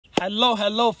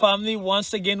Hello family,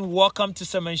 once again welcome to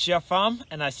Semenshia Farm,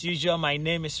 and as usual my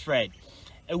name is Fred.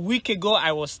 A week ago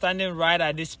I was standing right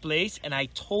at this place and I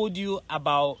told you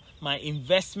about my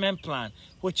investment plan,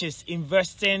 which is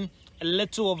investing a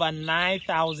little over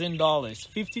 $9,000,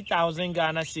 50,000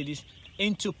 Ghana cedis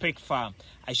into pig farm.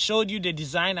 I showed you the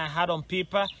design I had on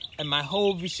paper and my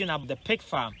whole vision of the pig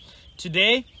farm.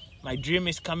 Today my dream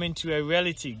is coming to a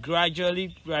reality,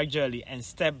 gradually and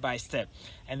step by step.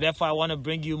 And therefore I want to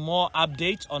bring you more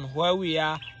updates on where we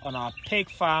are on our pig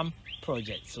farm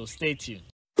project. So stay tuned.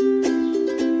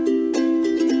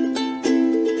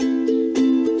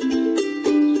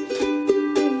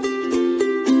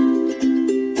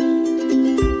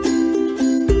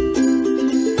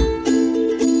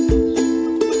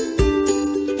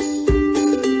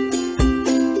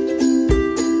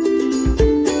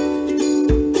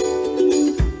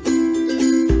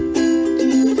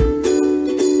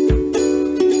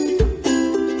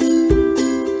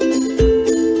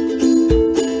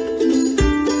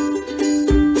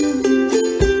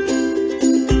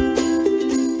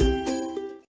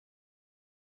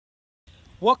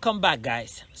 Welcome back,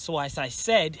 guys. So as I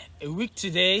said, a week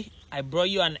today I brought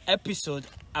you an episode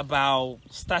about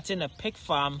starting a pig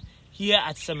farm here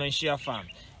at Semenshia Farm.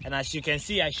 And as you can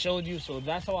see, I showed you, so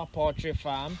that's our poultry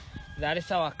farm, that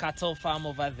is our cattle farm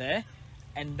over there,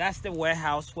 and that's the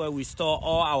warehouse where we store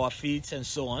all our feeds and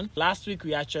so on. Last week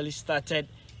we actually started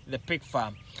the pig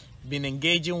farm, been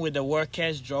engaging with the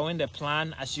workers, drawing the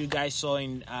plan as you guys saw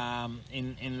in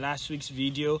last week's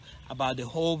video about the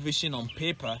whole vision on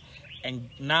paper.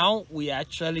 And now we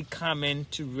actually coming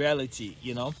to reality.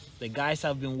 You know, the guys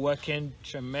have been working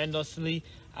tremendously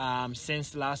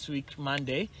since last week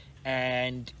Monday,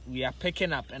 and we are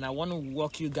picking up, and I want to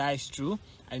walk you guys through.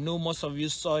 I know most of you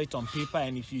saw it on paper,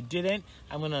 and if you didn't,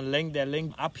 I'm gonna link the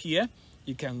link up here.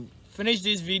 You can finish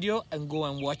this video and go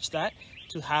and watch that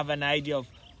to have an idea of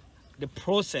the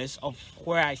process of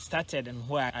where I started and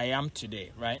where I am today,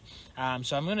 right?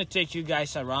 So I'm going to take you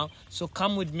guys around, so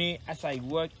come with me as I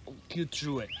walk you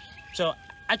through it. So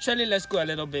actually let's go a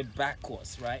little bit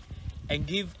backwards, right, and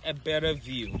give a better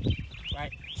view,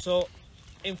 right? So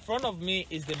in front of me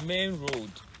is the main road,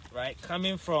 right,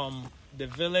 coming from the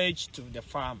village to the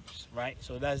farms, right?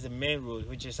 So that's the main road,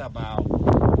 which is about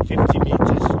 50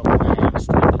 meters from where I am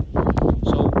standing.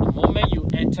 So the moment you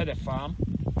enter the farm,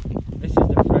 this is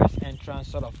the first entrance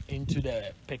sort of into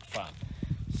the pig farm.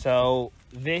 So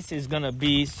this is gonna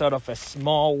be sort of a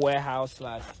small warehouse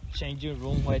slash changing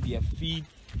room where their feed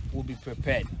will be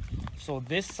prepared. So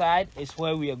this side is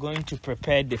where we are going to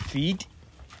prepare the feed,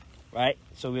 right?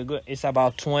 So it's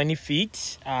about 20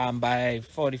 feet by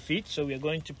 40 feet. So we're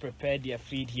going to prepare their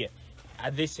feed here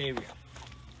at this area,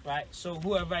 right? So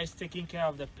whoever is taking care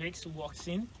of the pigs walks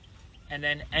in and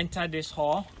then enter this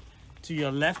hall. To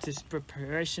your left is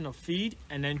preparation of feed,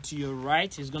 and then to your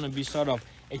right is going to be sort of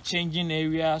a changing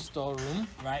area, storeroom,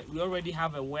 right? We already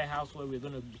have a warehouse where we're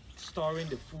going to be storing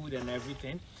the food and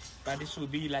everything, but this will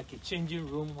be like a changing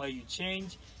room where you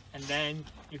change and then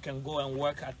you can go and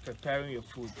work at preparing your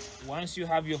food. Once you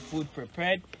have your food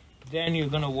prepared, then you're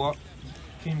going to walk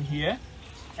in here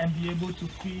and be able to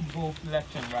feed both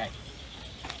left and right.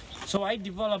 So I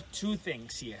developed two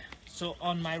things here. So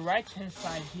on my right hand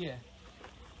side here,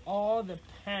 all the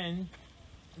pen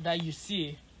that you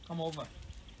see, come over,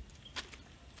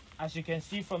 as you can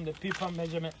see from the paper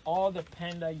measurement, all the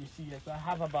pen that you see here. So I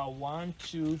have about 1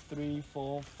 2 3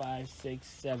 4 5 6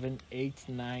 7 8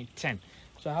 9 10.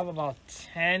 So I have about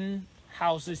 10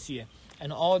 houses here,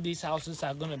 and all these houses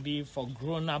are going to be for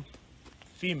grown-up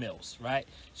females, right?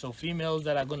 So females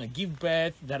that are going to give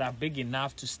birth, that are big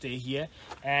enough to stay here.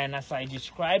 And as I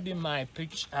described in my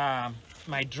picture,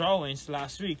 my drawings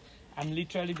last week, I'm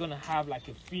literally going to have like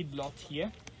a feed lot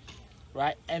here,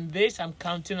 right? And this I'm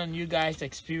counting on you guys'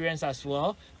 experience as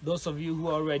well, those of you who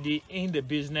are already in the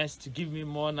business, to give me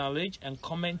more knowledge and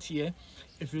comment here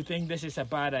if you think this is a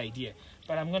bad idea.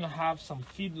 But I'm going to have some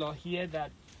feed lot here. That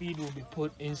feed will be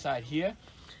put inside here,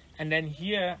 and then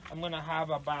here I'm going to have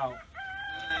about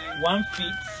 1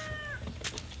 feet.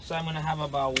 So I'm going to have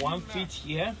about 1 feet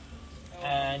here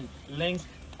and link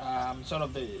sort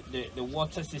of the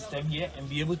water system here, and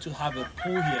be able to have a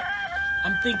pool here.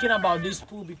 I'm thinking about this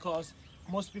pool because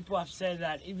most people have said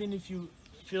that even if you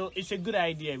feel it's a good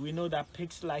idea, we know that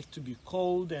pigs like to be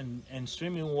cold and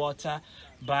swim in water,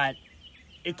 but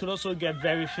it could also get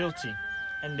very filthy.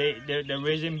 And the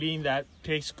reason being that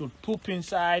pigs could poop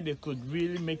inside, they could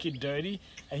really make it dirty,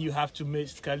 and you have to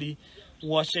basically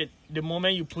wash it. The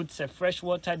moment you put fresh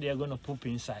water, they're going to poop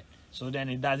inside. So then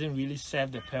it doesn't really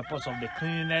serve the purpose of the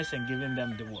cleanliness and giving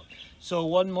them the work. So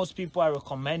what most people are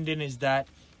recommending is that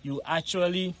you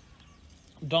actually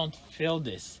don't fill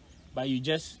this, but you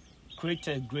just create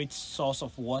a great source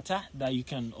of water that you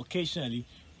can occasionally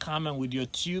come and with your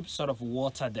tube sort of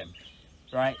water them,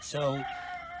 right? So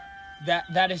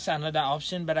that is another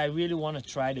option, but I really want to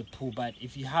try the pool. But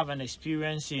if you have an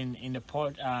experience in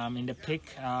the pig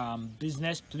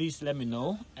business, please let me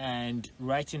know and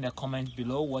write in the comments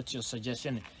below what you're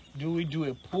suggesting. Do we do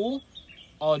a pool,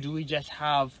 or do we just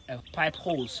have a pipe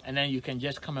hose and then you can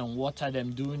just come and water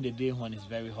them during the day when it's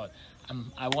very hot?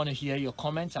 I want to hear your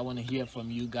comments. I want to hear from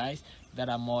you guys that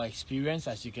are more experienced.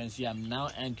 As you can see, I'm now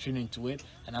entering into it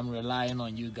and I'm relying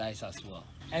on you guys as well.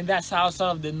 And that's how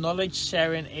sort of the knowledge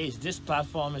sharing is. This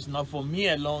platform is not for me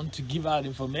alone to give out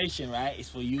information, right? It's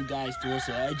for you guys to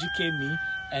also educate me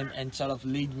and sort of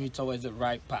lead me towards the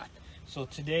right path. So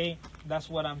today, that's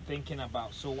what I'm thinking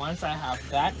about. So once I have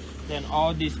that, then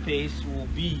all this space will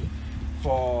be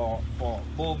for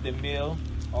both the male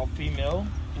or female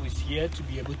who is here to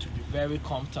be able to be very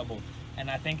comfortable. And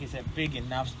I think it's a big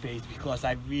enough space because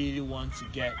I really want to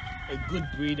get a good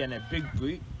breed and a big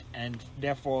breed, and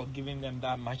therefore giving them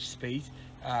that much space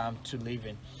to live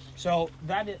in. So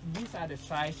these are the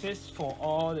sizes for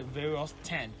all the various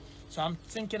 10. So I'm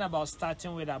thinking about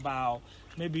starting with about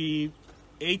maybe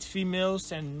 8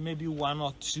 females and maybe 1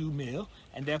 or 2 male,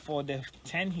 and therefore the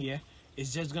 10 here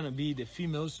is just going to be the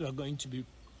females who are going to be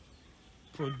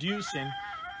producing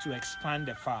to expand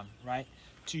the farm, right?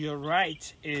 To your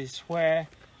right is where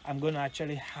I'm going to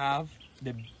actually have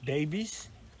the babies,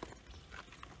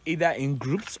 either in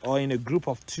groups or in a group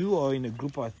of 2 or in a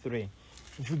group of 3.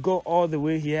 If we go all the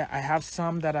way here, I have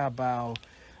some that are about,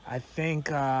 I think,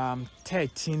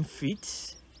 13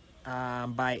 feet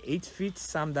by 8 feet,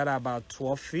 some that are about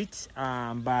 12 feet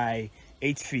by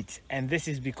 8 feet. And this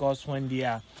is because when they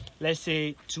are, let's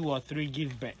say 2 or 3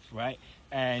 give birth, right,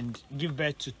 and give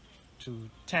birth to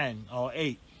 10 or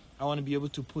 8, I want to be able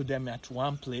to put them at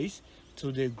one place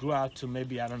till they grow out to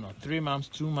maybe, I don't know, 3 months,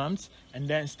 2 months, and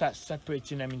then start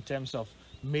separating them in terms of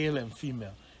male and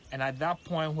female. And at that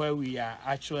point where we are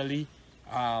actually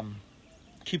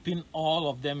keeping all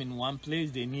of them in one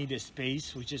place, they need a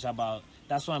space, which is about,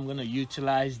 that's why I'm going to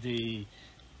utilize the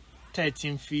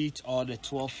 13 feet or the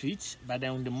 12 feet. But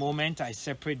then the moment I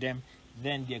separate them,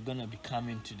 then they're going to be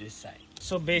coming to this side.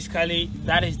 So basically,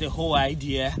 that is the whole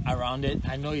idea around it.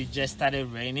 I know it just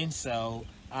started raining, so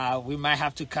we might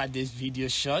have to cut this video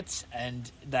short, and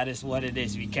that is what it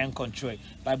is. We can't control it.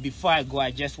 But before I go,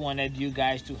 I just wanted you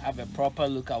guys to have a proper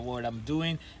look at what I'm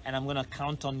doing, and I'm going to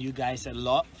count on you guys a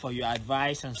lot for your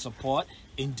advice and support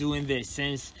in doing this,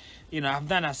 since, you know, I've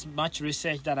done as much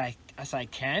research as I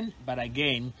can. But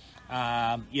again,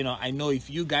 you know, I know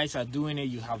if you guys are doing it,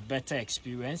 you have better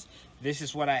experience. This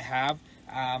is what I have.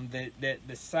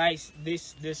 The size,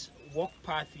 this walk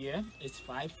path here is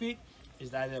 5 feet.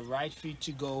 Is that the right feet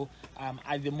to go?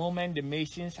 At the moment, the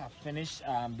masons have finished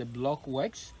the block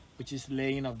works, which is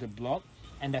laying of the block,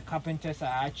 and the carpenters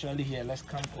are actually here. Let's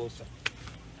come closer.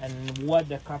 And what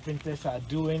the carpenters are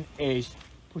doing is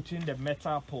putting the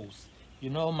metal posts. You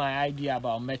know my idea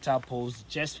about metal posts,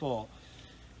 just for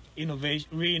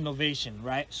re-innovation,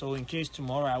 right? So in case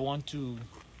tomorrow I want to,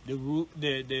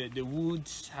 the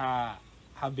woods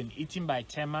have been eaten by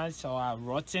termites or are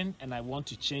rotten, and I want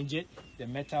to change it, the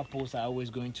metal posts are always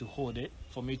going to hold it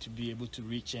for me to be able to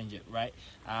rechange it, right?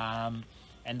 And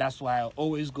that's why I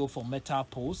always go for metal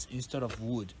posts instead of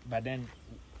wood. But then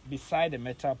beside the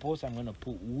metal posts, I'm going to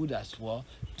put wood as well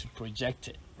to project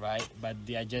it, right? But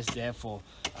they are just there for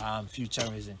future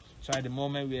reason. So at the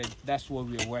moment, that's what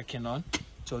we're working on.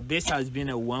 So this has been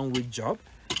a 1-week job.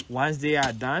 Once they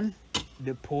are done,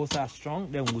 the posts are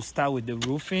strong, then we'll start with the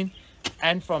roofing,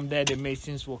 and from there the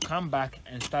masons will come back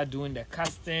and start doing the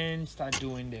casting, start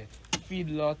doing the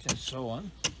feedlot and so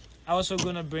on. I'm also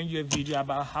going to bring you a video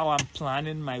about how I'm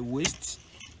planning my waste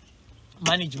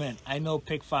management. I know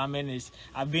pig farming is,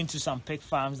 I've been to some pig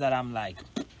farms that I'm like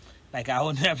I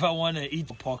will never want to eat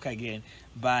pork again,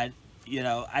 but you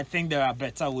know, I think there are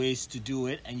better ways to do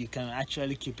it, and you can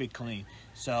actually keep it clean.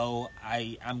 So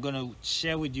I'm going to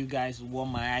share with you guys what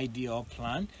my idea or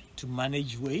plan to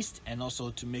manage waste and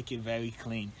also to make it very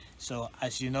clean. So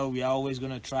as you know, we are always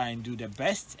going to try and do the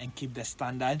best and keep the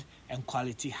standard and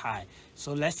quality high.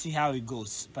 So let's see how it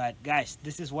goes. But guys,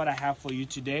 this is what I have for you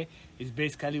today. It's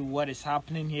basically what is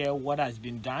happening here, what has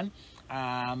been done.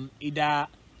 Either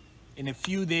in a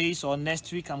few days or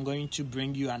next week, I'm going to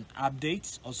bring you an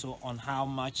update also on how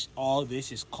much all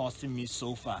this is costing me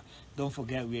so far. Don't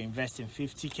forget, we're investing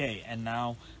 50K, and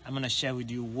now I'm going to share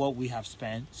with you what we have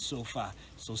spent so far.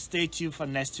 So stay tuned for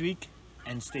next week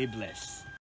and stay blessed.